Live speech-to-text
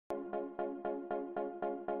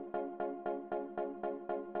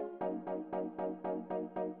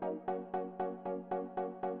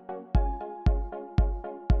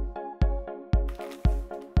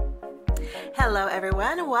Hello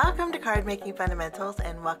everyone, welcome to Card Making Fundamentals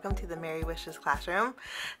and welcome to the Merry Wishes classroom.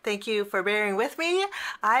 Thank you for bearing with me.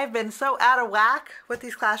 I've been so out of whack with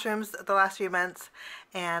these classrooms the last few months,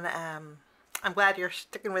 and I'm glad you're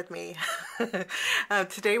sticking with me.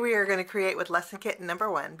 Today we are going to create with lesson kit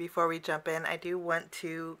number 1. Before we jump in, I do want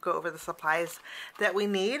to go over the supplies that we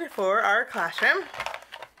need for our classroom.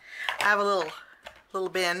 I have a little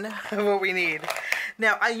bin of what we need.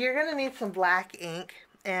 Now you're going to need some black ink,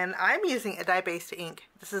 and I'm using a dye-based ink.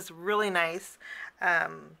 This is really nice.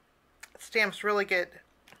 Stamps really good,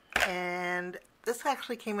 and this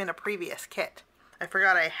actually came in a previous kit. I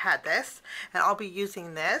forgot I had this, and I'll be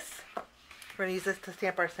using this. We're going to use this to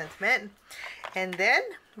stamp our sentiment, and then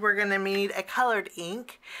we're going to need a colored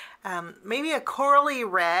ink, maybe a corally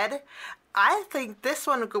red. I think this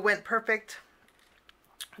one went perfect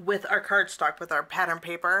with our cardstock, with our pattern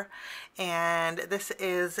paper, and this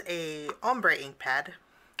is a ombre ink pad.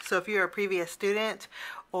 So if you're a previous student,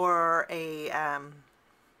 or if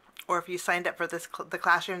you signed up for the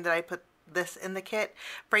classroom that I put this in the kit,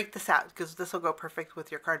 break this out because this will go perfect with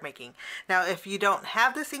your card making. Now if you don't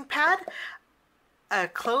have this ink pad, a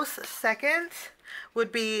close second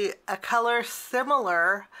would be a color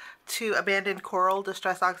similar to Abandoned Coral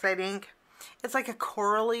Distress Oxide ink. It's like a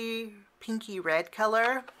corally pinky red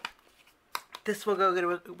color. This will go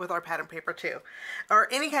good with our pattern paper too. Or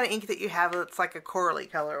any kind of ink that you have that's like a corally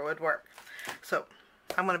color would work. So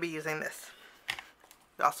I'm going to be using this.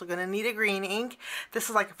 You're also going to need a green ink. This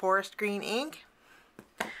is like a forest green ink.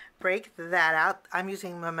 Break that out. I'm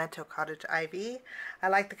using Memento Cottage Ivy. I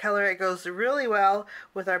like the color. It goes really well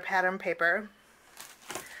with our pattern paper.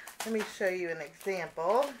 Let me show you an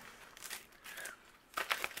example.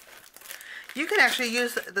 You can actually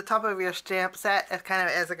use the top of your stamp set as kind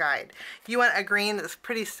of as a guide. You want a green that's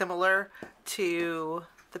pretty similar to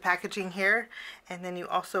the packaging here, and then you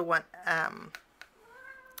also want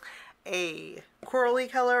a corally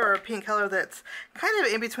color or a pink color that's kind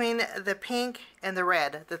of in between the pink and the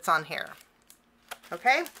red that's on here.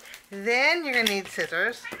 Okay, then you're going to need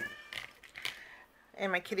scissors,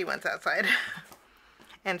 and my kitty went's outside.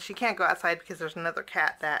 And she can't go outside because there's another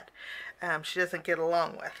cat that she doesn't get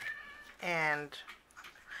along with. And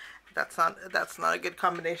that's not a good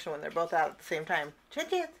combination when they're both out at the same time.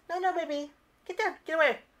 Chance, no, baby, get down, get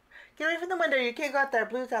away from the window. You can't go out there.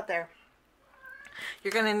 Blue's out there.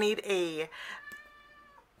 You're gonna need a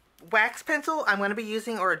wax pencil. I'm gonna be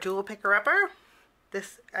using, or a jewel picker upper.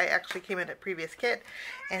 This I actually came in a previous kit.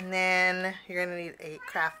 And then you're gonna need a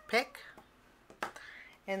craft pick.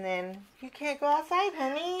 And then you can't go outside,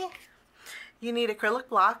 honey. You need acrylic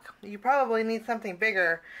block. You probably need something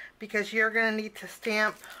bigger because you're going to need to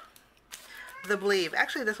stamp the believe.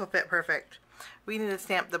 Actually, this will fit perfect. We need to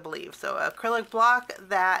stamp the believe. So acrylic block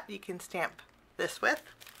that you can stamp this with.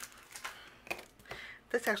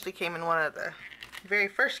 This actually came in one of the very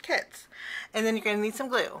first kits. And then you're going to need some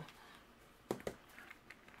glue.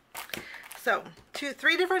 So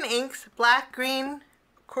 3 different inks: black, green,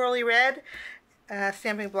 corally red,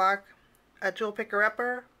 stamping block, a jewel picker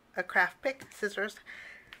upper, a craft pick, scissors,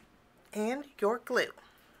 and your glue.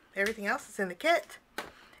 Everything else is in the kit.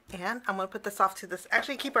 And I'm going to put this off to this.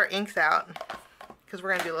 Actually, keep our inks out because we're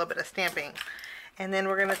going to do a little bit of stamping. And then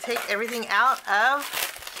we're going to take everything out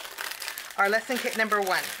of our lesson kit number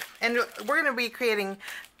 1. And we're going to be creating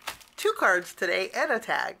 2 cards today and a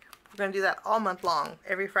tag. We're going to do that all month long,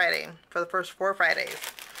 every Friday, for the first 4 Fridays.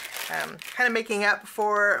 Kind of making up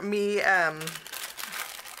for me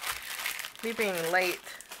being late.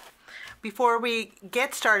 Before we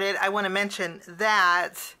get started, I want to mention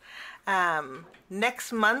that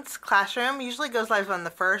next month's classroom usually goes live on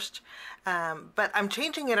the 1st, but I'm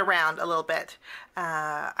changing it around a little bit.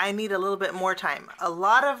 I need a little bit more time. A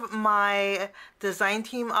lot of my design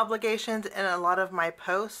team obligations and a lot of my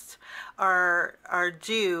posts are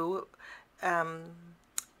due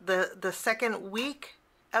the second week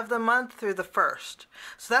of the month through the 1st.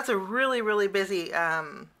 So that's a really busy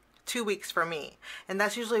 2 weeks for me, and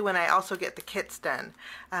that's usually when I also get the kits done.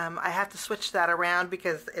 I have to switch that around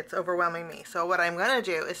because it's overwhelming me. So what I'm going to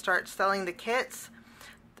do is start selling the kits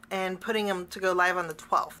and putting them to go live on the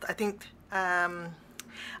 12th. I think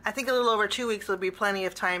a little over 2 weeks will be plenty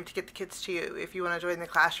of time to get the kits to you if you want to join the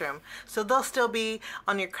classroom. So they'll still be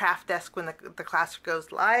on your craft desk when the class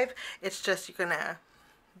goes live. It's just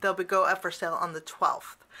they'll go up for sale on the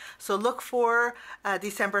 12th. So look for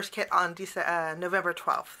December's kit on November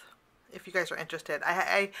 12th. If you guys are interested.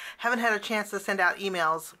 I haven't had a chance to send out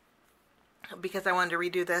emails because I wanted to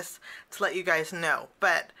redo this to let you guys know.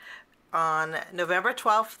 But on November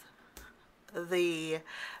 12th, the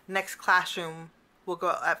next classroom will go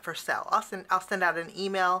up for sale. I'll send out an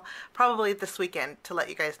email probably this weekend to let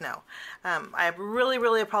you guys know. I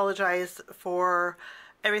really apologize for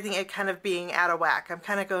everything it kind of being out of whack. I'm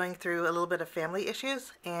kind of going through a little bit of family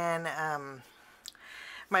issues, and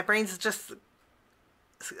my brain's just,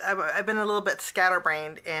 I've been a little bit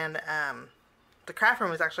scatterbrained, and the craft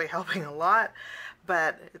room is actually helping a lot,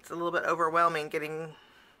 but it's a little bit overwhelming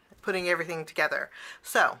putting everything together.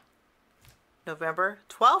 So November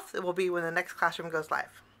 12th, it will be when the next classroom goes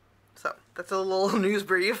live. So that's a little news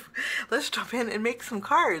brief. Let's jump in and make some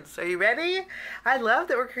cards. Are you ready? I love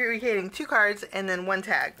that we're creating 2 cards and then 1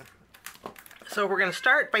 tag. So we're going to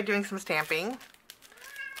start by doing some stamping.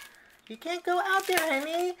 You can't go out there,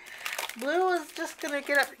 honey. Blue is just going to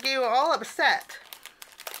get you all upset.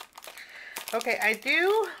 Okay, I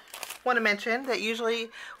do want to mention that usually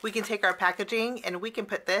we can take our packaging and we can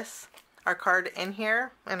put our card in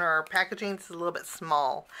here, and our packaging is a little bit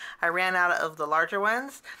small. I ran out of the larger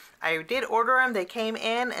ones. I did order them, they came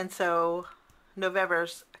in, and so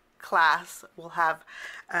November's class will have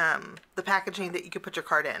the packaging that you can put your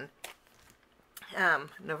card in.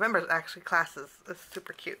 November's actually class is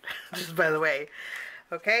super cute, just by the way.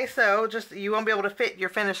 Okay, so you won't be able to fit your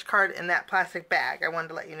finished card in that plastic bag. I wanted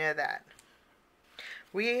to let you know that.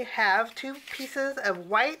 We have 2 pieces of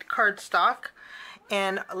white cardstock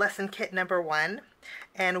and lesson kit number 1,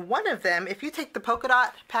 and one of them, if you take the polka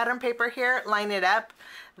dot pattern paper here, line it up,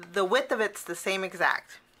 the width of it's the same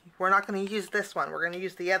exact. We're not going to use this one, we're going to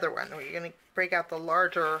use the other one. We're going to break out the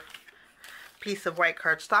larger piece of white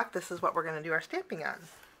cardstock. This is what we're going to do our stamping on.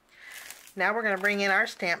 Now we're going to bring in our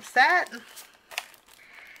stamp set,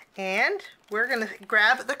 and we're going to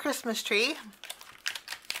grab the Christmas tree,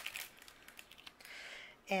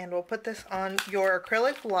 and we'll put this on your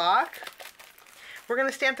acrylic block. We're going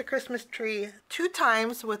to stamp the Christmas tree 2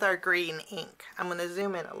 times with our green ink. I'm going to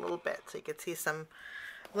zoom in a little bit so you can see a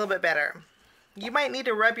little bit better. You might need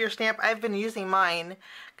to rub your stamp. I've been using mine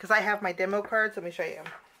because I have my demo cards. Let me show you.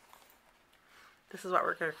 This is what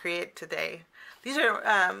we're going to create today. These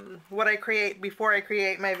are what I create before I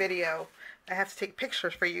create my video. I have to take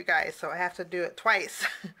pictures for you guys, so I have to do it twice.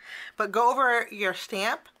 But go over your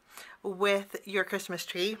stamp with your Christmas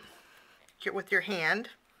tree with your hand.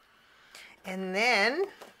 And then,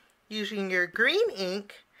 using your green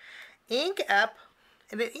ink up,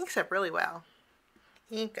 and it inks up really well.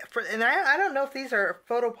 And I don't know if these are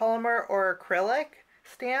photopolymer or acrylic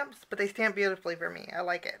stamps, but they stamp beautifully for me. I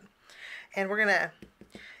like it. And we're going to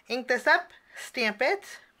ink this up, stamp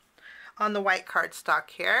it on the white cardstock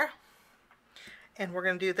here. And we're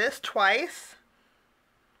going to do this twice.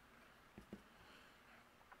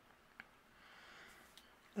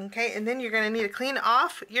 Okay, and then you're going to need to clean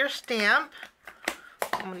off your stamp.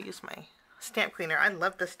 I'm going to use my stamp cleaner. I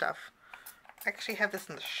love this stuff. I actually have this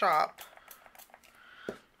in the shop,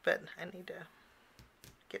 but I need to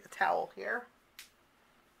get a towel here.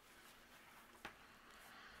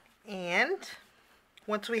 And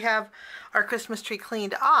once we have our Christmas tree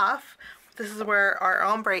cleaned off, this is where our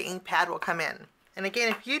ombre ink pad will come in. And again,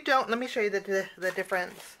 if you don't, let me show you the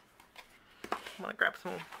difference. I'm going to grab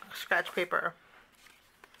some scratch paper.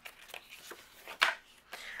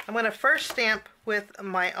 I'm going to first stamp with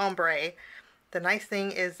my ombre. The nice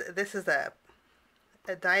thing is this is a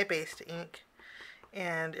dye-based ink,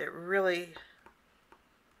 and it really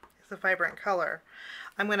is a vibrant color.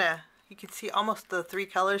 You can see almost the 3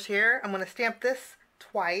 colors here. I'm going to stamp this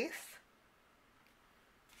twice.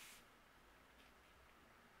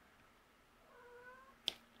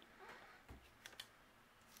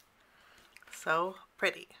 So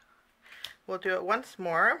pretty. We'll do it once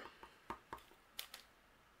more.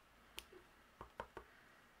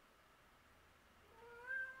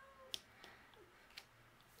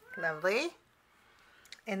 Lovely.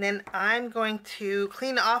 And then I'm going to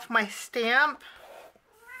clean off my stamp,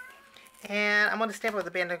 and I'm going to stamp it with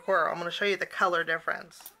abandoned coral. I'm going to show you the color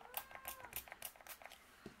difference.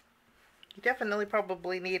 You definitely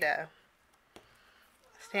probably need a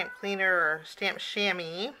stamp cleaner or stamp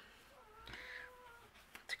chamois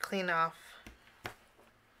to clean off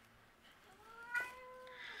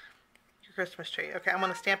your Christmas tree. Okay, I'm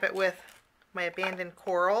going to stamp it with my abandoned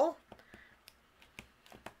coral.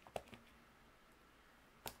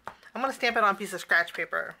 I'm going to stamp it on a piece of scratch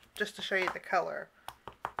paper just to show you the color.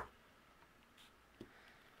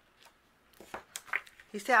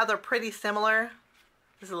 You see how they're pretty similar?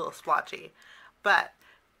 This is a little splotchy, but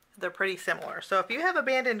they're pretty similar. So if you have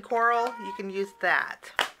abandoned coral, you can use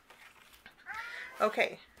that.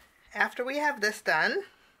 Okay, after we have this done,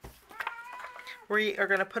 we are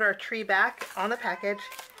going to put our tree back on the package.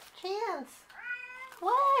 Chance,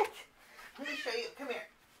 what? Let me show you. Come here.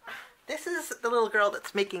 This is the little girl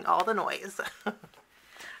that's making all the noise.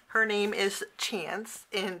 Her name is Chance,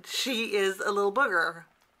 and she is a little booger.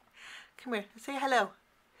 Come here, say hello.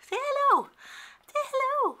 Say hello. Say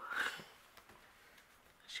hello.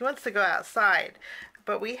 She wants to go outside,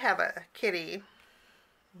 but we have a kitty.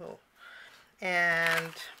 Oh.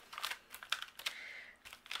 And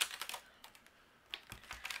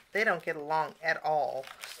they don't get along at all.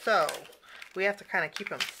 So we have to kind of keep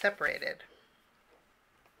them separated.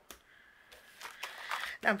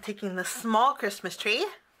 Now I'm taking the small Christmas tree.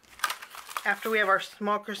 After we have our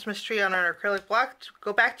small Christmas tree on our acrylic block,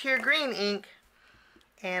 go back to your green ink,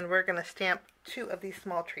 and we're going to stamp 2 of these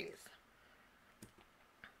small trees.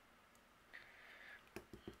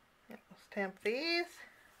 We'll stamp these,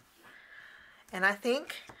 and I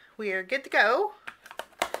think we are good to go.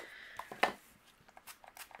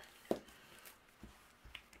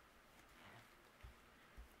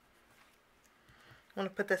 I'm going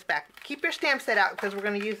to put this back. Keep your stamp set out because we're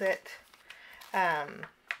going to use it.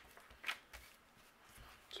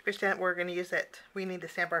 Keep your stamp. We're going to use it. We need the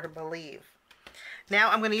stamper to believe. Now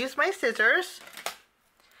I'm going to use my scissors,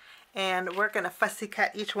 and we're going to fussy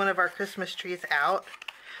cut each one of our Christmas trees out.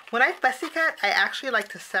 When I fussy cut, I actually like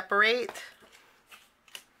to separate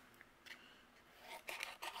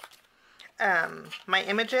my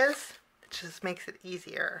images. It just makes it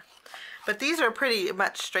easier. But these are pretty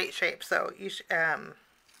much straight shapes, so you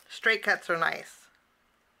straight cuts are nice.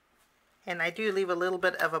 And I do leave a little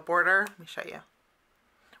bit of a border. Let me show you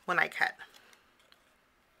when I cut.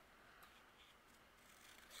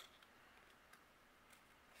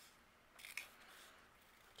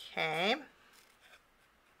 Okay.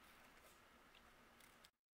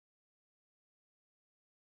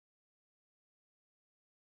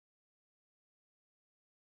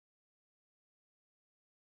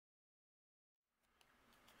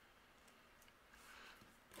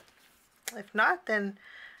 If not, then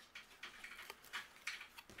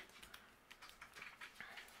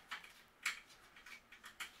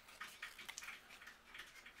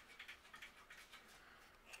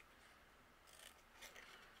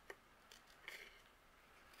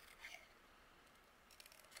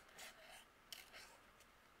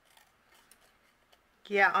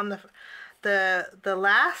yeah, on the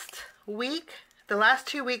last week, the last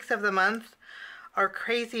 2 weeks of the month are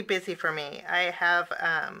crazy busy for me. I have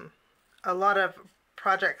a lot of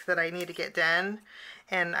projects that I need to get done,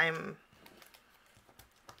 and I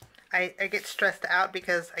get stressed out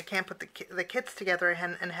because I can't put the kits together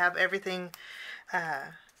and have everything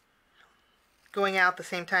going out at the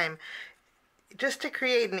same time. Just to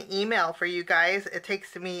create an email for you guys, it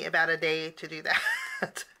takes me about a day to do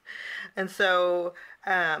that. And so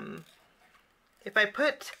if I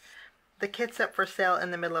put the kits up for sale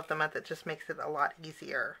in the middle of the month, it just makes it a lot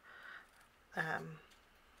easier.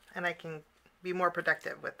 And I can be more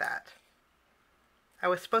productive with that. I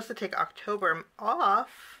was supposed to take October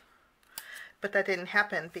off, but that didn't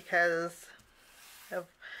happen because of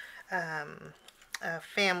a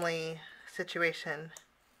family situation,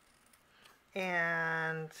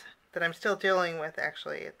 and that I'm still dealing with.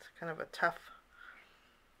 Actually, it's kind of a tough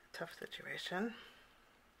situation.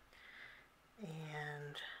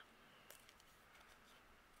 And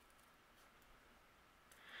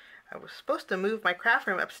I was supposed to move my craft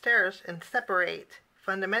room upstairs and separate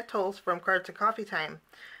fundamentals from cards and coffee time.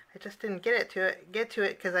 I just didn't get to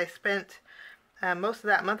it because I spent most of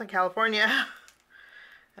that month in California.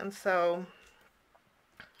 And so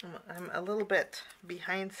I'm a little bit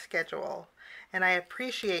behind schedule. And I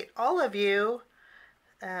appreciate all of you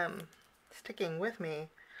sticking with me.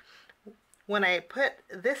 When I put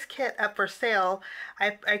this kit up for sale,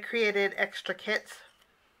 I created extra kits,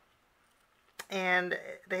 and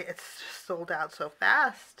it's sold out so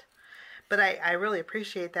fast. But I really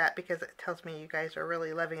appreciate that because it tells me you guys are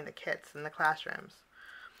really loving the kits in the classrooms.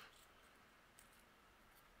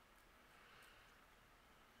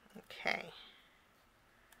 Okay.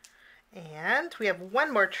 And we have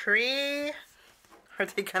one more tree. Are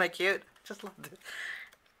they kind of cute? Just love it.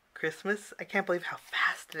 Christmas. I can't believe how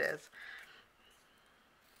fast it is.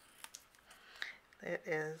 It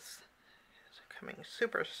is coming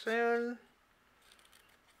super soon.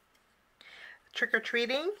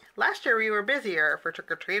 Trick-or-treating. Last year we were busier for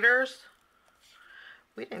trick-or-treaters.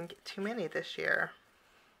 We didn't get too many this year.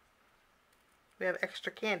 We have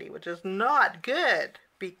extra candy, which is not good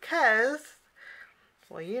because,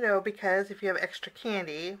 well, you know, because if you have extra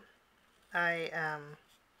candy, well,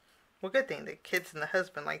 good thing the kids and the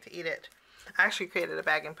husband like to eat it. I actually created a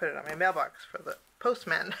bag and put it on my mailbox for the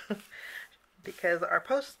postman. Because our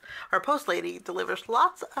post lady delivers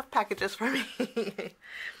lots of packages for me.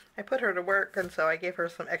 I put her to work, and so I gave her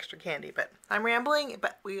some extra candy, but I'm rambling,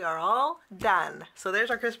 but we are all done. So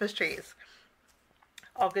there's our Christmas trees.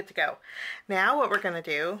 All good to go. Now what we're going to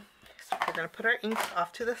do is we're going to put our ink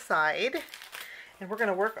off to the side, and we're going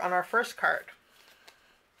to work on our first card.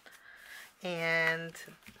 And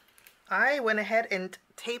I went ahead and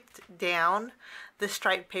taped down this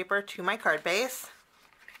striped paper to my card base.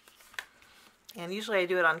 And usually I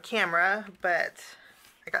do it on camera, but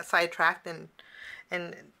I got sidetracked and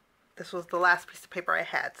this was the last piece of paper I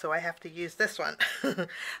had, so I have to use this one.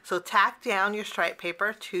 So tack down your striped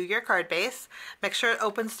paper to your card base. Make sure it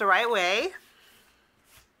opens the right way.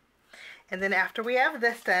 And then after we have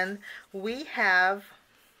this done, we have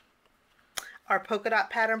our polka dot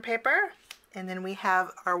pattern paper, and then we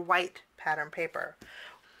have our white pattern paper.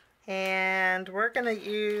 And we're going to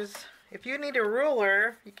use, if you need a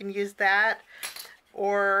ruler, you can use that,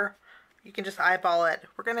 or you can just eyeball it.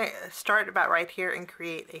 We're going to start about right here and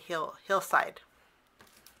create a hillside.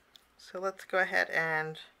 So let's go ahead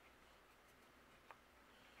and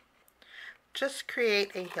just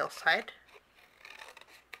create a hillside.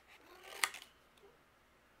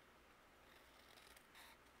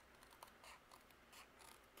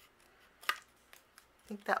 I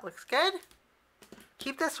think that looks good.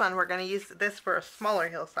 Keep this one. We're going to use this for a smaller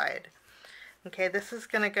hillside. Okay, this is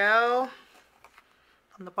going to go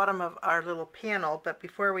on the bottom of our little panel, but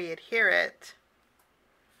before we adhere it,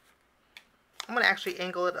 I'm going to actually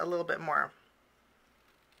angle it a little bit more.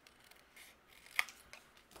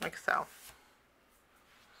 Like so.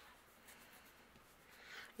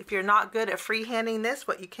 If you're not good at freehanding this,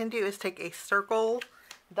 what you can do is take a circle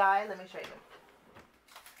die. Let me show you.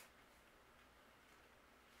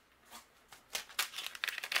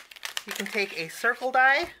 You can take a circle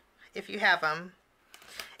die if you have them,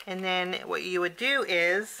 and then what you would do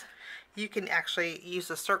is you can actually use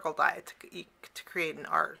a circle die to create an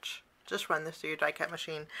arch. Just run this through your die cut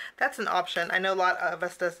machine. That's an option. I know a lot of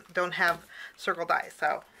us don't have circle dies,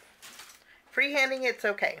 so freehanding it's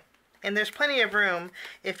okay. And there's plenty of room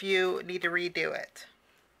if you need to redo it.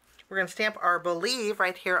 We're going to stamp our Believe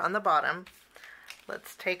right here on the bottom.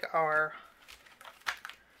 Let's take our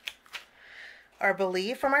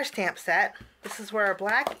Believe from our stamp set. This is where our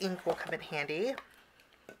black ink will come in handy.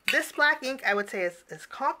 This black ink I would say is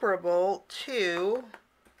comparable to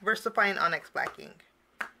VersaFine Onyx black ink.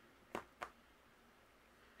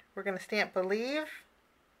 We're going to stamp Believe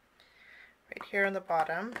right here on the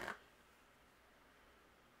bottom.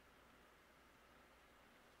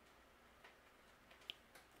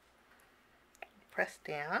 Press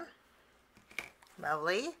down.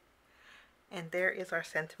 Lovely. And there is our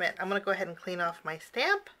sentiment. I'm going to go ahead and clean off my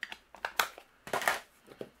stamp.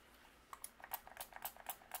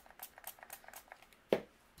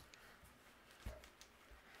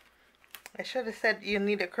 I should have said you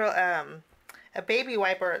need a baby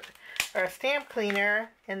wiper or a stamp cleaner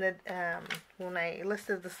in the when I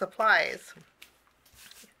listed the supplies.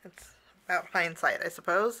 It's about hindsight, I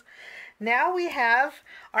suppose. Now we have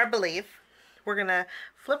our Believe. We're going to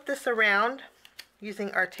flip this around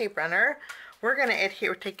using our tape runner. We're going to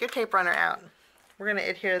adhere, take your tape runner out. We're going to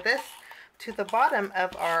adhere this to the bottom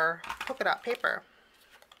of our polka dot paper.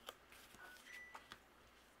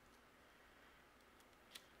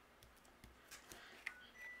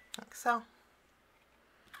 Like so.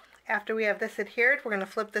 After we have this adhered, we're going to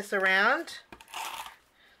flip this around.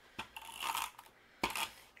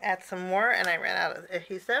 Add some more, and I ran out of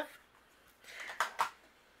adhesive.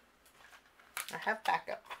 I have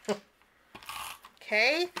backup.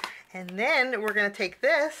 Okay, and then we're going to take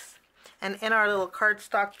this, and in our little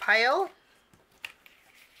cardstock pile,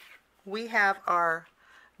 we have our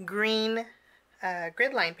green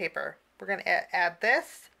grid line paper. We're going to add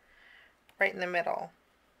this right in the middle,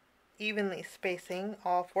 evenly spacing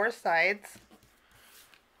all four sides.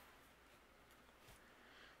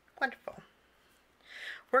 Wonderful.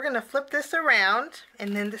 We're going to flip this around,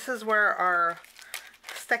 and then this is where our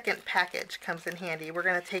second package comes in handy. We're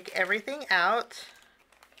going to take everything out.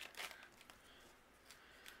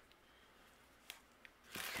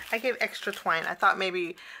 I gave extra twine. I thought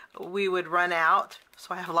maybe we would run out,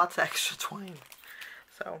 so I have lots of extra twine.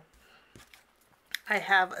 So I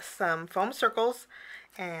have some foam circles,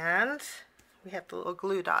 and we have the little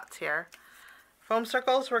glue dots here. Foam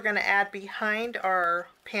circles we're going to add behind our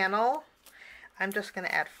panel. I'm just going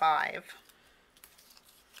to add 5.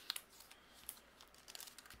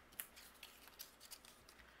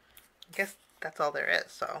 I guess that's all there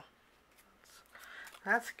is, so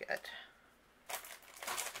that's good.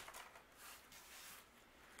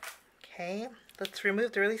 Okay, let's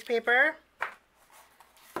remove the release paper.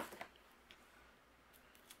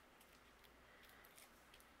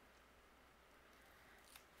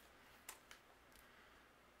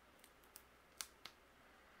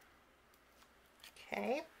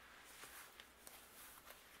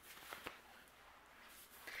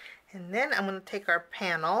 And then I'm going to take our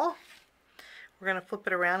panel. We're going to flip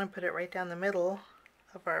it around and put it right down the middle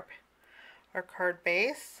of our card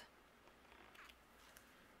base.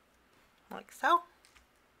 Like so.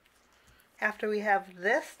 After we have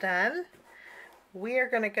this done, we are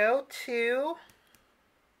going to go to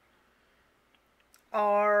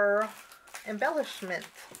our embellishment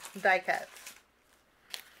die cuts.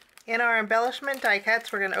 In our embellishment die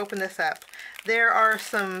cuts, we're going to open this up. There are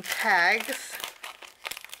some tags.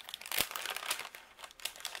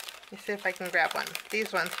 Let me see if I can grab one.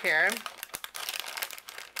 These ones here.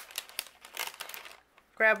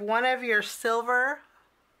 Grab one of your silver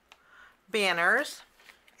banners,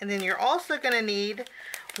 and then you're also going to need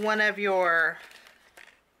one of your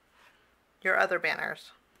other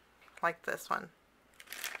banners, like this one.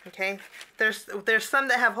 Okay, there's some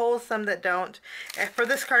that have holes, some that don't. And for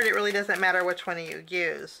this card, it really doesn't matter which one you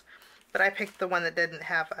use, but I picked the one that didn't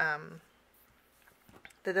have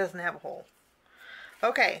that doesn't have a hole.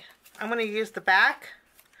 Okay, I'm going to use the back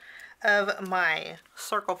of my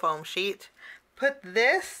circle foam sheet. Put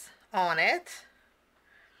this on it,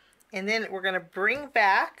 and then we're going to bring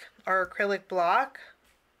back our acrylic block.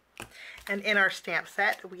 And in our stamp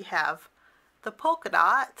set, we have the polka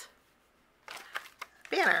dot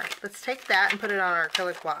banner. Let's take that and put it on our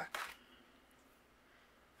acrylic block.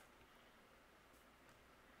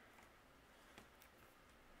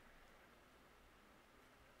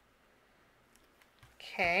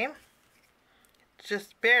 Okay,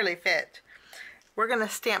 just barely fit. We're going to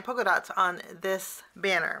stamp polka dots on this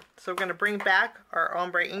banner. So we're going to bring back our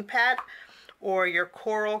ombre ink pad or your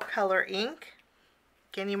coral color ink.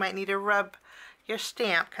 Again, you might need to rub your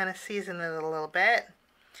stamp, kind of season it a little bit.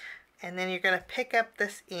 And then you're going to pick up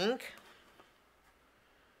this ink.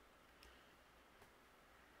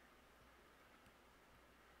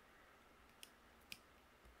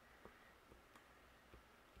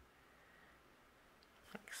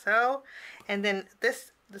 Like so. And then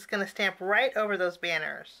this is going to stamp right over those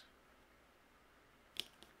banners.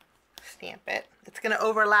 Stamp it. It's going to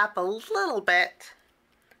overlap a little bit,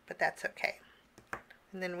 but that's okay.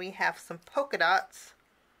 And then we have some polka dots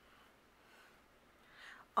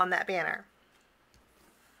on that banner.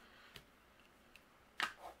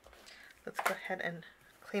 Let's go ahead and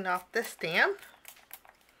clean off this stamp.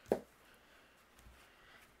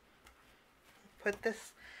 Put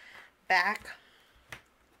this back.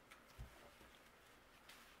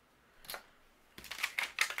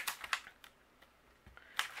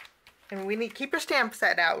 And we need to keep your stamp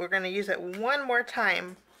set out. We're going to use it one more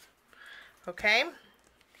time. Okay?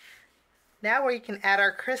 Now we can add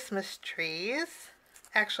our Christmas trees.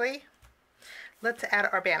 Actually, let's add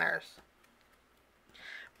our banners.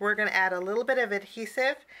 We're going to add a little bit of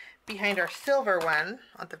adhesive behind our silver one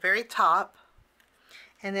at the very top.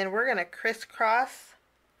 And then we're going to crisscross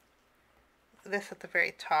this at the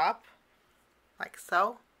very top, like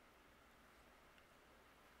so.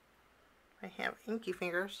 I have inky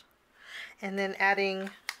fingers. And then adding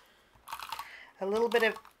a little bit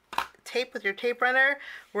of tape with your tape runner,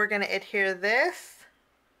 we're going to adhere this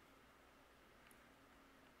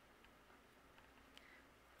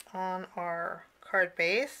on our card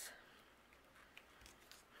base.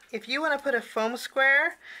 If you want to put a foam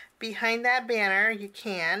square behind that banner, you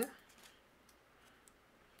can,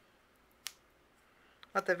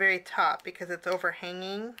 at the very top, because it's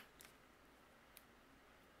overhanging.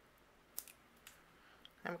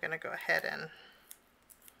 I'm going to go ahead and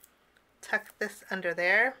tuck this under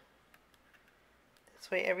there.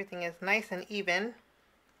 This way everything is nice and even.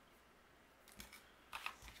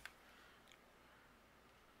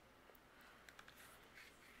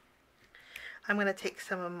 I'm going to take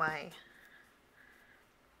some of my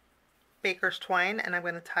baker's twine and I'm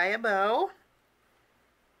going to tie a bow.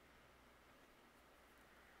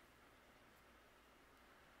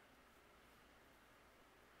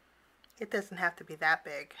 It doesn't have to be that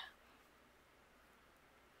big.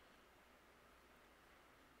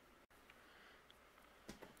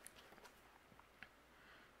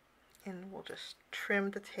 And we'll just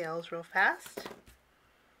trim the tails real fast.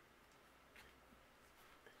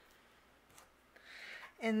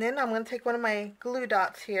 And then I'm going to take one of my glue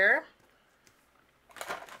dots here.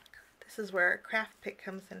 This is where a craft pick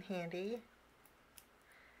comes in handy.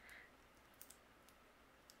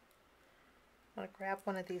 I'm going to grab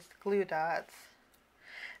one of these glue dots.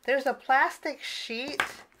 There's a plastic sheet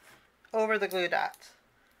over the glue dots.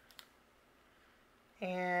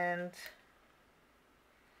 And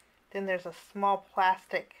then there's a small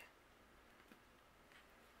plastic.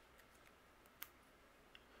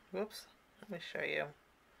 Whoops, let me show you.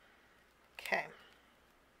 Okay.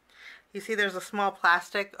 You see there's a small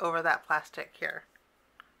plastic over that plastic here.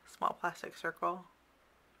 small plastic circle.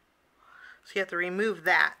 So you have to remove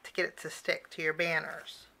that to get it to stick to your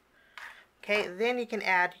banners. Okay, then you can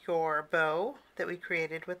add your bow that we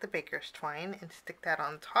created with the baker's twine and stick that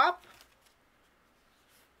on top.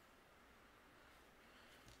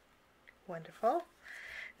 Wonderful.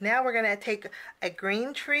 Now we're going to take a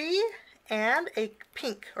green tree and a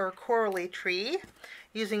pink or corally tree.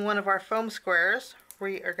 Using one of our foam squares,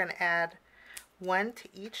 we are going to add one to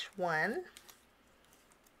each one.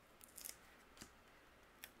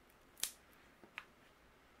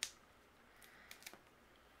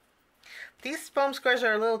 These foam squares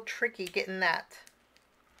are a little tricky getting that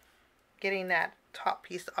top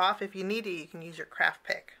piece off. If you need to, you can use your craft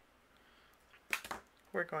pick.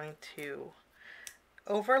 We're going to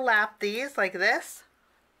overlap these like this,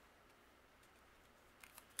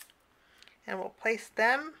 and we'll place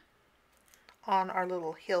them on our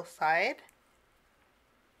little hillside,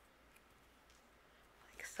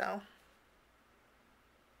 like so.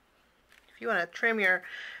 If you want to trim your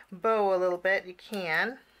bow a little bit, you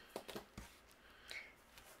can.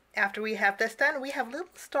 After we have this done, we have little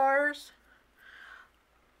stars.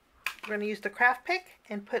 We're going to use the craft pick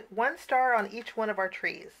and put one star on each one of our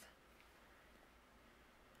trees.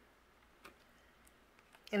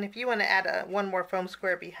 And if you want to add one more foam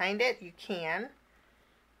square behind it, you can.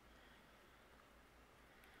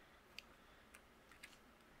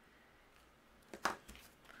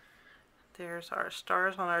 There's our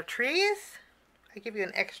stars on our trees. I give you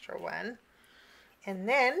an extra one. And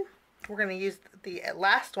then we're going to use the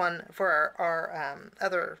last one for our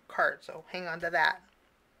other card, so hang on to that.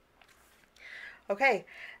 Okay,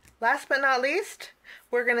 last but not least,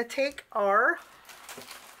 we're going to take our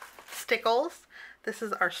stickles. This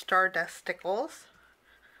is our Stardust stickles.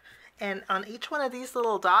 And on each one of these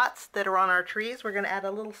little dots that are on our trees, we're going to add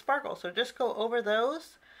a little sparkle. So just go over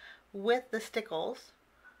those with the stickles.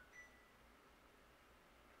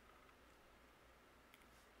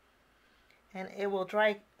 And it will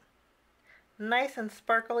dry nice and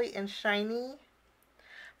sparkly and shiny.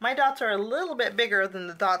 My dots are a little bit bigger than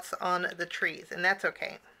the dots on the trees, and that's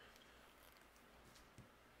okay.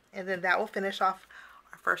 And then that will finish off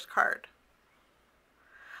our first card.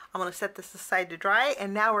 I'm going to set this aside to dry,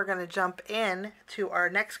 and now we're going to jump in to our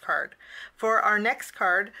next card. For our next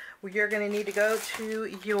card, you're going to need to go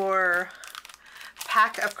to your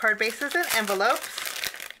pack of card bases and envelopes.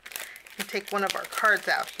 You take one of our cards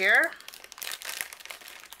out here.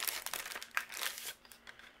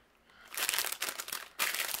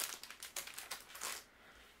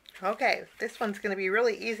 Okay, this one's going to be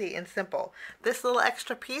really easy and simple. This little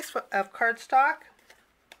extra piece of cardstock,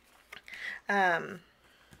 let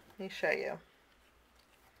me show you.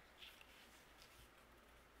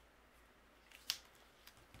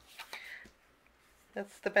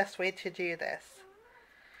 That's the best way to do this.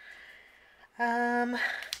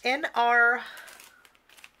 In our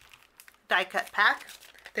die cut pack,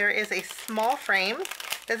 there is a small frame.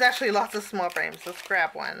 There's actually lots of small frames. Let's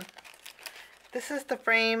grab one. This is the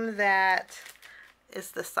frame that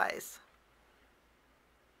is this size.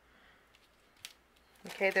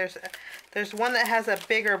 Okay, there's one that has a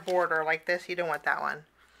bigger border like this. You don't want that one.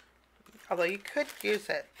 Although you could use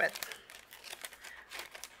it, but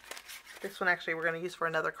this one actually we're going to use for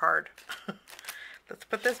another card. Let's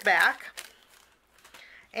put this back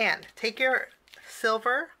and take your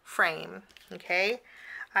silver frame, okay?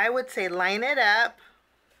 I would say line it up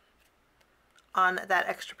on that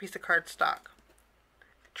extra piece of cardstock.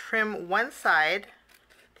 Trim one side,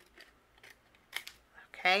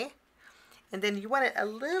 okay? And then you want it a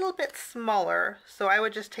little bit smaller, so I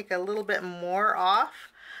would just take a little bit more off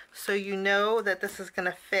so you know that this is going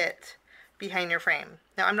to fit behind your frame.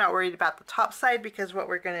 Now I'm not worried about the top side because what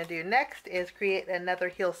we're going to do next is create another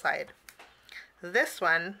hillside. This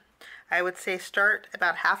one, I would say start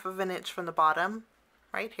about 1/2 inch from the bottom,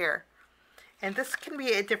 right here. And this can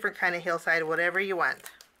be a different kind of hillside, whatever you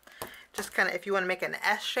want. Just kind of, if you want to make an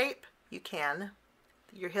S shape, you can.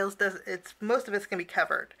 Your hills most of it's going to be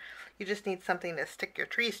covered. You just need something to stick your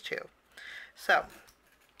trees to. So,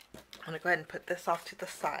 I'm going to go ahead and put this off to the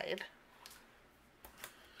side.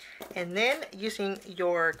 And then using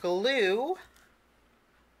your glue,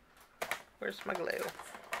 where's my glue?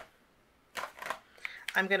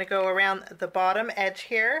 I'm going to go around the bottom edge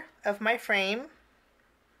here of my frame.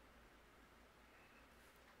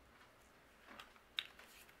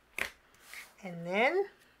 And then,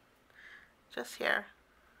 just here,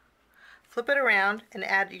 flip it around and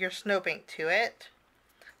add your snowbank to it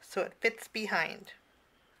so it fits behind.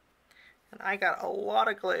 And I got a lot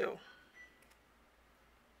of glue.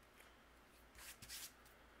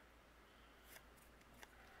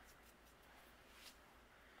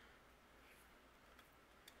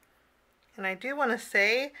 And I do want to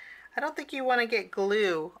say, I don't think you want to get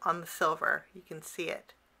glue on the silver. You can see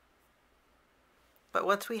it. But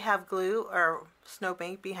once we have glue or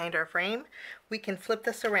snowbank behind our frame, we can flip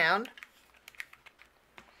this around.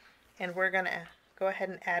 And we're going to go ahead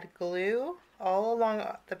and add glue all along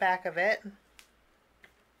the back of it.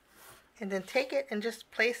 And then take it and just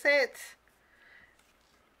place it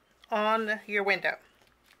on your window.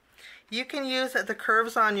 You can use the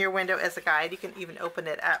curves on your window as a guide. You can even open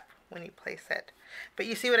it up when you place it. But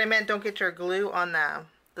you see what I meant? Don't get your glue on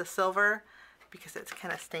the silver because it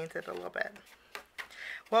kind of stains it a little bit.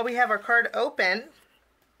 While we have our card open,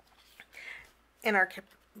 in our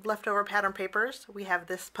leftover pattern papers, we have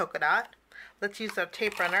this polka dot. Let's use our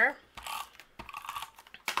tape runner.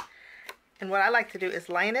 And what I like to do is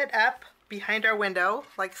line it up behind our window,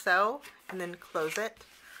 like so, and then close it.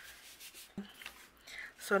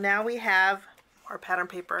 So now we have our pattern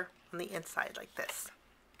paper on the inside like this.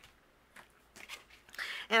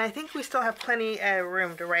 And I think we still have plenty of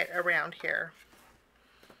room to write around here.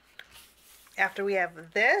 After we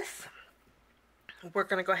have this, we're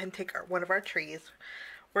going to go ahead and take one of our trees.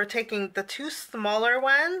 We're taking the two smaller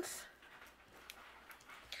ones,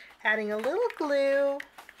 adding a little glue.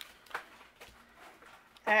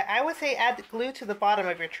 I would say add glue to the bottom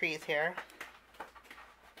of your trees here.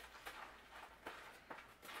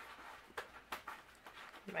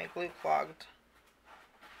 My glue clogged.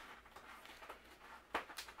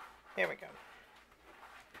 There we go.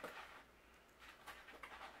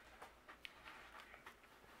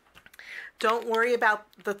 Don't worry about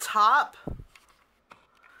the top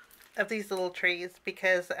of these little trees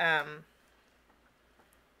because they're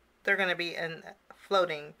going to be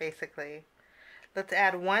floating basically. Let's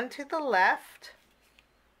add one to the left.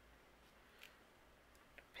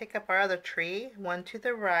 Pick up our other tree, one to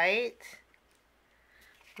the right,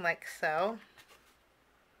 like so.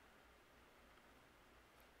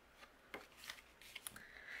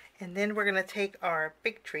 And then we're going to take our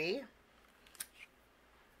big tree.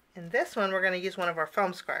 And this one we're going to use one of our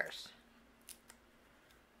foam squares.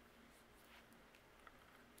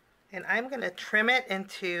 And I'm going to trim it in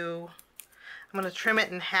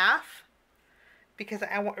half because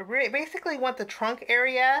I basically want the trunk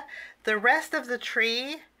area. The rest of the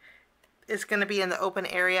tree is going to be in the open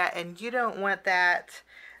area, and you don't want that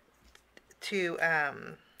to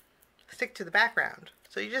stick to the background.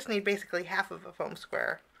 So you just need basically half of a foam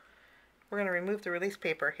square. We're going to remove the release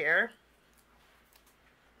paper here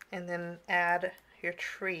and then add your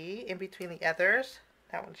tree in between the others.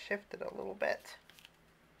 That one shifted a little bit.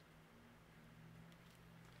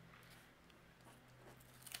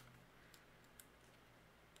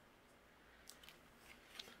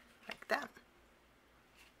 Like that.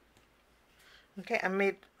 Okay,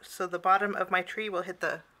 so the bottom of my tree will hit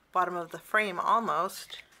the bottom of the frame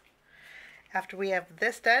almost. After we have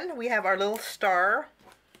this done, we have our little star.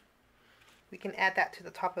 We can add that to the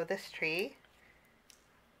top of this tree.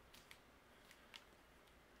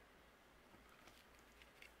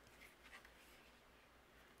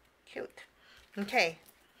 Cute. Okay.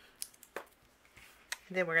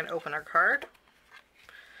 And then we're going to open our card.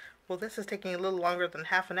 Well, this is taking a little longer than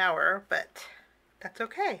half an hour, but that's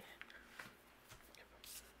okay.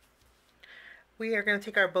 We are going to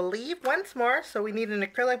take our Believe once more. So we need an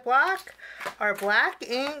acrylic block, our black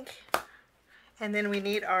ink, and then we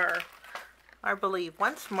need our Believe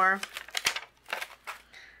once more.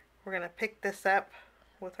 We're going to pick this up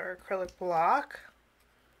with our acrylic block.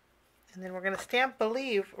 And then we're going to stamp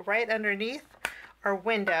Believe right underneath our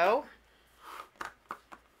window.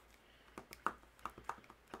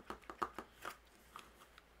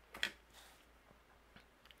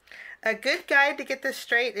 A good guide to get this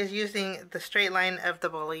straight is using the straight line of the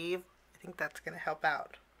Believe. I think that's going to help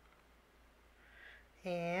out.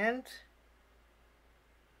 And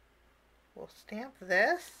we'll stamp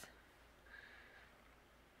this.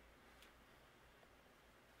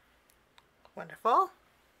 Wonderful.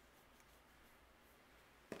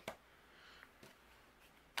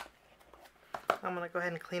 I'm going to go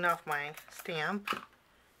ahead and clean off my stamp.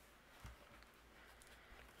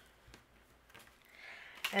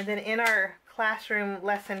 And then in our classroom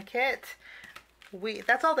lesson kit,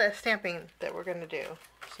 that's all the stamping that we're going to do.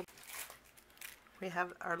 So we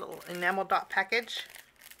have our little enamel dot package.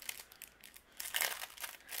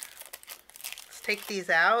 Let's take these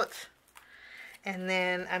out. And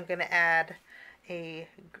then I'm going to add I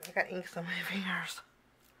got ink on my fingers.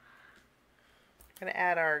 I'm going to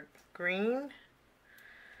add our green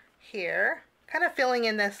here, kind of filling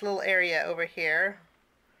in this little area over here.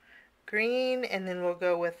 Green, and then we'll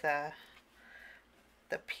go with the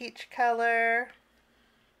peach color.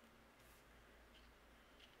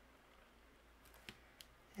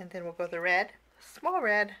 And then we'll go the red, small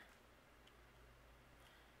red.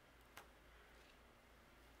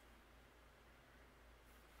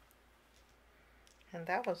 And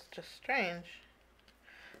that was just strange.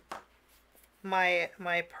 My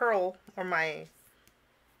pearl, or my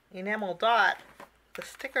enamel dot, the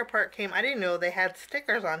sticker part came, I didn't know they had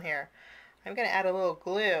stickers on here. I'm going to add a little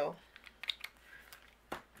glue.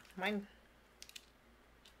 Mine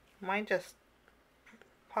just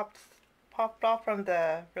popped off from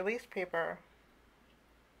the release paper.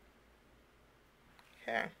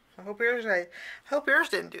 Okay, I hope yours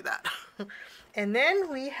didn't do that. And then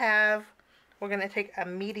we're going to take a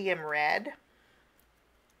medium red.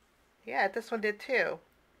 Yeah, this one did too.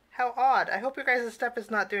 How odd. I hope your guys' stuff is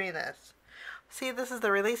not doing this. See, this is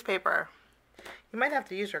the release paper. You might have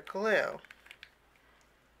to use your glue.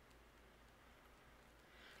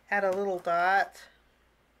 Add a little dot.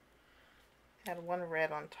 Add one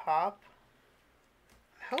red on top.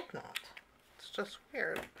 I hope not. It's just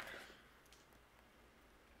weird.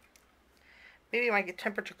 Maybe my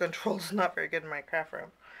temperature control is not very good in my craft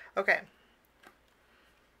room. Okay.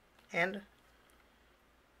 And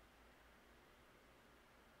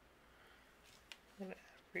I'm going to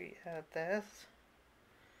re-add this.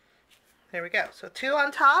 There we go. So 2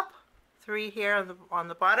 on top, 3 here on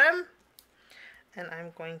the bottom. And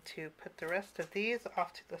I'm going to put the rest of these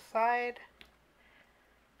off to the side.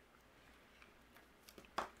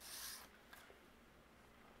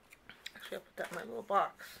 Actually, I'll put that in my little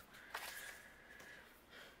box.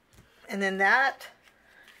 And then that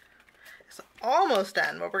is almost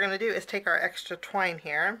done. What we're going to do is take our extra twine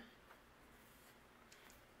here.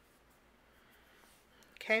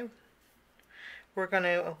 Okay. We're going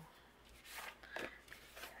to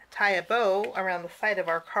tie a bow around the side of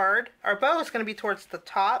our card. Our bow is going to be towards the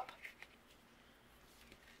top.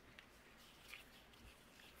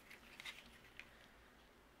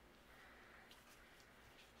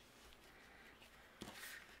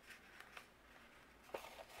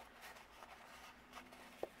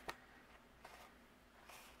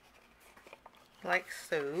 Like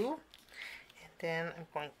so. And then I'm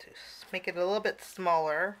going to make it a little bit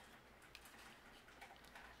smaller.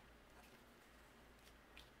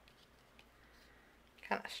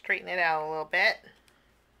 Kind of straighten it out a little bit.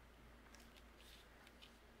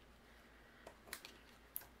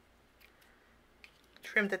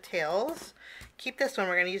 Trim the tails. Keep this one.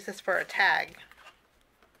 We're going to use this for a tag.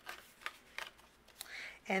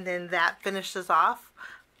 And then that finishes off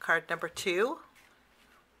card number 2.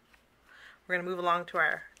 We're going to move along to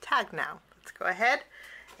our tag now. Let's go ahead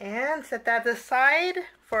and set that aside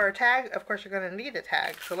for our tag. Of course, you're going to need a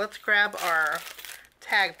tag. So let's grab our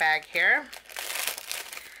tag bag here.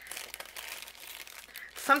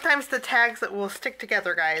 Sometimes the tags that will stick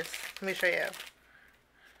together, guys. Let me show you.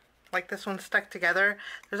 Like this one stuck together.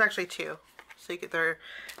 There's actually 2. So you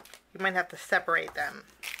might have to separate them.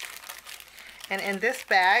 And in this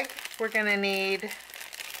bag, we're going to need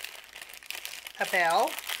a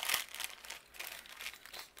bell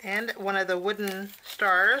and one of the wooden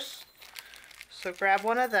stars. So grab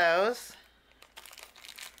one of those.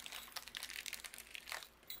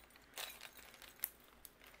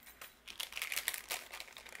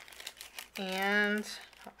 And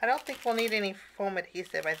I don't think we'll need any foam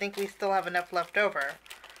adhesive. I think we still have enough left over.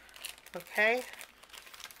 Okay.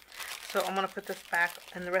 So I'm going to put this back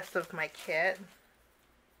in the rest of my kit.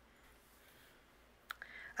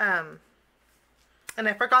 And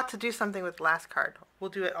I forgot to do something with the last card. We'll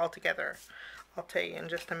do it all together. I'll tell you in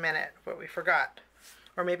just a minute what we forgot.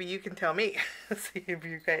 Or maybe you can tell me. See if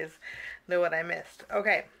you guys know what I missed.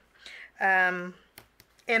 Okay. In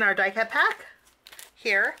our die cut pack,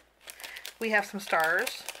 here, we have some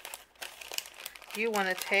stars. You want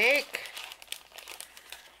to take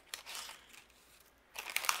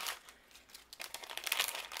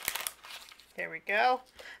there we go.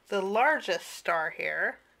 The largest star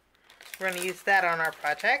here. We're going to use that on our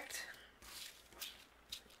project.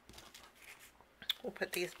 We'll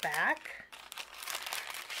put these back.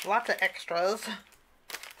 Lots of extras.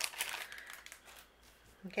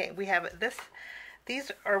 Okay, we have this.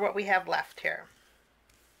 These are what we have left here.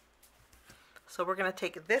 So we're going to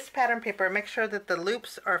take this pattern paper, make sure that the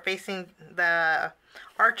loops are facing the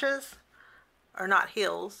arches, are not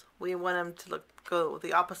heels. We want them to go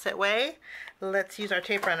the opposite way. Let's use our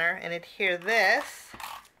tape runner and adhere this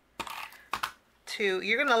to,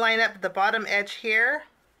 you're going to line up the bottom edge here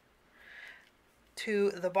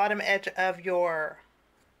to the bottom edge of your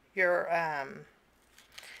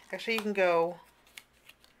actually you can go,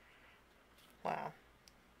 wow,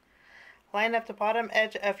 line up the bottom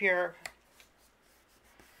edge of your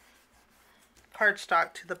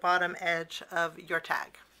cardstock to the bottom edge of your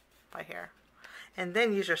tag. by here. And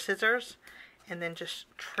then use your scissors and then just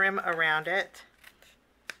trim around it.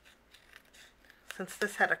 Since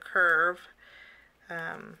this had a curve,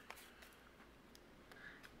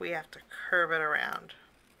 we have to curve it around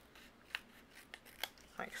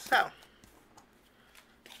like so.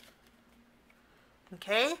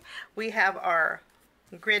 Okay, we have our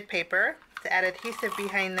grid paper to add adhesive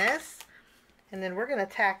behind this, and then we're going to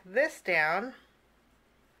tack this down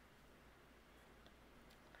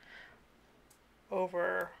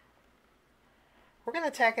over. We're going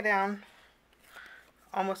to tack it down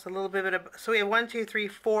almost a little bit of, so we have 1, 2, 3,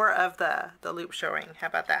 4 of the loop showing. How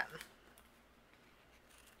about that?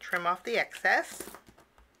 Trim off the excess.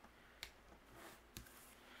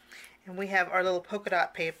 And we have our little polka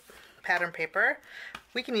dot pattern paper.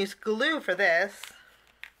 We can use glue for this.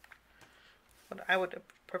 What I would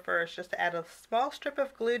prefer is just to add a small strip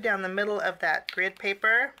of glue down the middle of that grid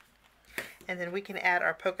paper, and then we can add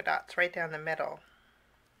our polka dots right down the middle.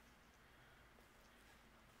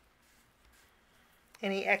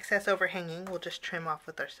 Any excess overhanging we'll just trim off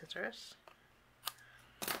with our scissors.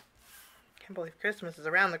 Can't believe Christmas is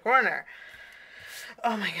around the corner.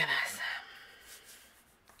 Oh my goodness.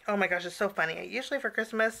 Oh my gosh, it's so funny. Usually for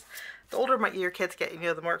Christmas, the older your kids get,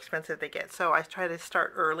 the more expensive they get. So I try to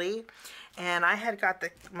start early. And I had got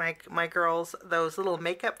my girls those little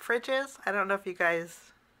makeup fridges. I don't know if you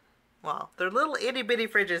guys, well, they're little itty bitty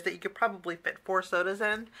fridges that you could probably fit 4 sodas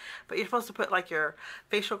in. But you're supposed to put like your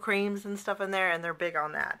facial creams and stuff in there, and they're big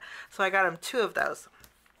on that. So I got them 2 of those.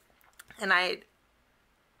 And I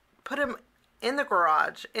put them in the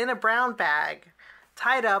garage in a brown bag,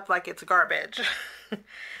 tied up like it's garbage.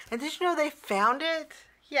 And did you know they found it?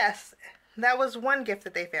 Yes, that was one gift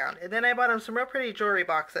that they found. And then I bought them some real pretty jewelry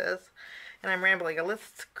boxes. And I'm rambling.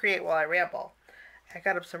 Let's create while I ramble. I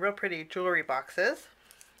got them some real pretty jewelry boxes.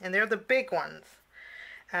 And they're the big ones.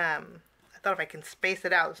 I thought if I can space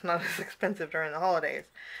it out, it's not as expensive during the holidays.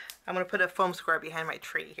 I'm going to put a foam square behind my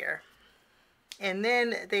tree here. And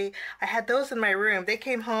then I had those in my room. They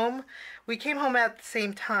came home. We came home at the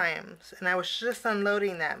same time, and I was just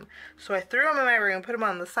unloading them. So I threw them in my room, put them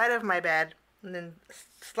on the side of my bed, and then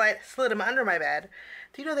slid them under my bed.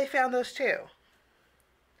 Do you know they found those too?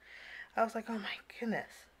 I was like, oh my goodness.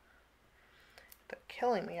 They're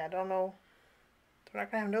killing me. I don't know. They're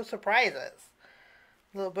not going to have no surprises.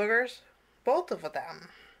 Little boogers. Both of them.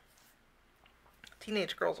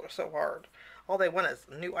 Teenage girls are so hard. All they want is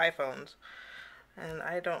new iPhones. And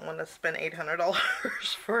I don't want to spend $800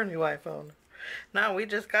 for a new iPhone. No, we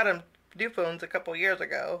just got them new phones a couple years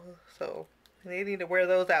ago. So they need to wear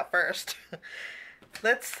those out first.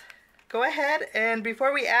 Let's go ahead, and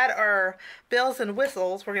before we add our bells and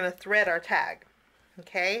whistles, we're going to thread our tag.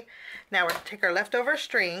 Okay? Now we're going to take our leftover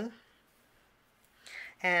string,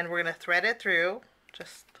 and we're going to thread it through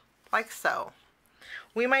just like so.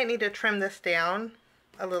 We might need to trim this down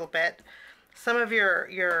a little bit. Some of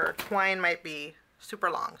your twine might be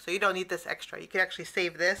super long, so you don't need this extra. You could actually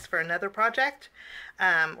save this for another project,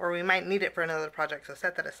 or we might need it for another project, so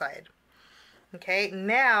set that aside. Okay,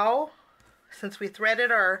 now, since we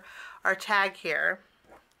threaded our tag here,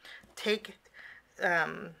 take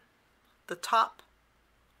the top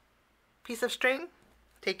piece of string,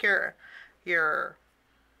 take your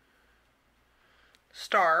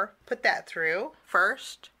star, put that through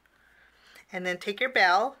first, and then take your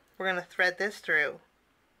bell. We're going to thread this through.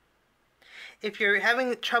 If you're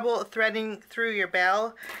having trouble threading through your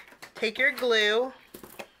bell, take your glue,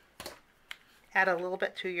 add a little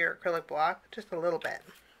bit to your acrylic block, just a little bit.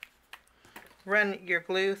 Run your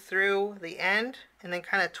glue through the end and then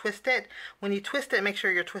kind of twist it. When you twist it, make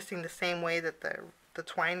sure you're twisting the same way that the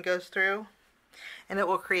twine goes through, and it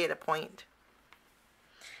will create a point.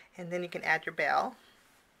 And then you can add your bell.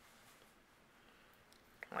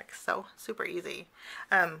 Like so. Super easy.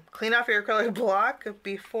 Clean off your acrylic block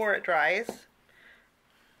before it dries.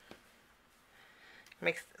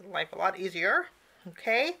 Makes life a lot easier.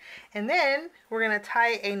 Okay, and then we're going to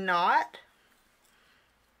tie a knot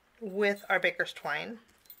with our baker's twine.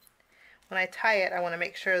 When I tie it, I want to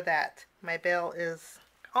make sure that my bell is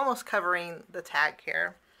almost covering the tag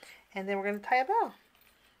here. And then we're going to tie a bow.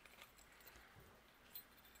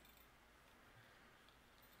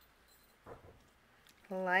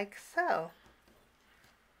 Like so.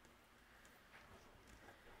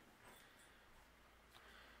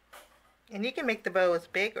 And you can make the bow as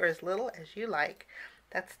big or as little as you like.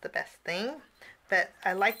 That's the best thing. But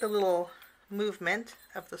I like the little movement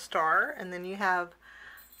of the star. And then you have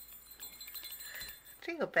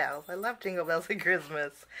jingle bells. I love jingle bells at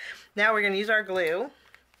Christmas. Now we're going to use our glue.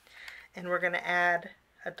 And we're going to add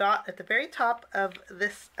a dot at the very top of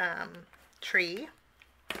this tree.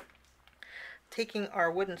 taking our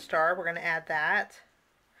wooden star, we're going to add that.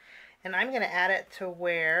 And I'm going to add it to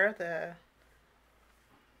where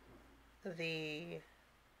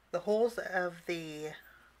the holes of the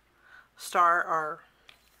star are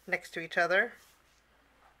next to each other.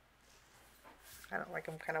 I don't like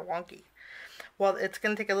them kind of wonky. Well, it's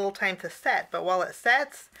going to take a little time to set, but while it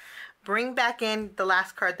sets, bring back in the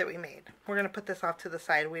last card that we made. We're going to put this off to the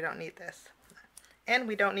side. We don't need this. And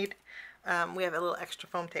we don't need, we have a little extra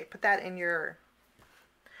foam tape. Put that in your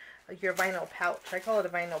vinyl pouch. I call it a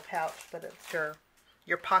vinyl pouch, but it's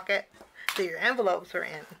your pocket that your envelopes are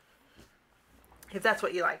in. If that's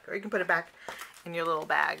what you like. Or you can put it back in your little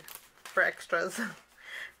bag for extras.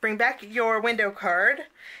 Bring back your window card.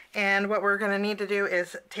 And what we're going to need to do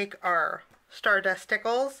is take our Stardust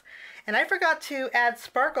stickles. And I forgot to add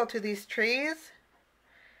sparkle to these trees.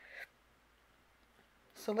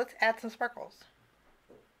 So let's add some sparkles.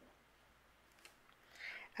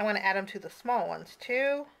 I want to add them to the small ones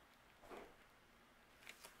too.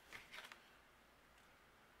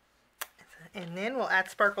 And then we'll add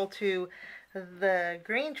sparkle to the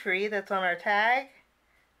green tree that's on our tag.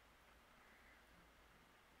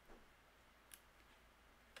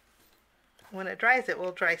 When it dries, it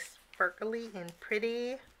will dry sparkly and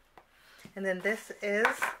pretty. And then this is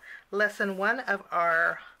lesson 1 of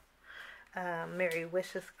our Merry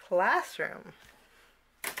Wishes classroom.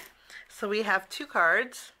 So we have 2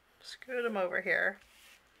 cards. Scoot them over here.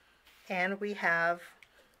 And we have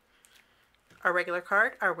our regular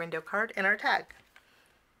card, our window card, and our tag.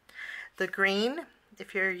 The green,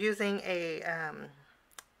 if you're using a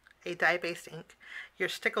dye-based ink, your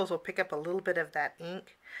stickles will pick up a little bit of that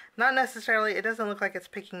ink. Not necessarily, it doesn't look like it's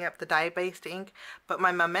picking up the dye-based ink, but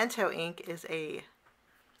my Memento ink is a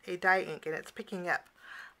dye ink, and it's picking up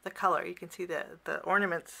the color. You can see the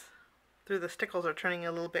ornaments through the stickles are turning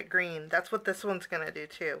a little bit green. That's what this one's going to do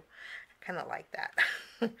too. I kind of like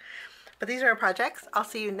that. But these are our projects. I'll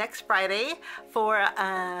see you next Friday for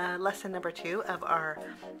lesson number 2 of our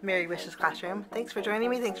Merry Wishes classroom. Thanks for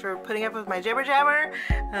joining me. Thanks for putting up with my jibber jabber.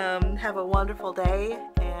 Have a wonderful day,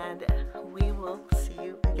 and we will see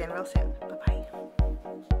you again real soon. Bye-bye.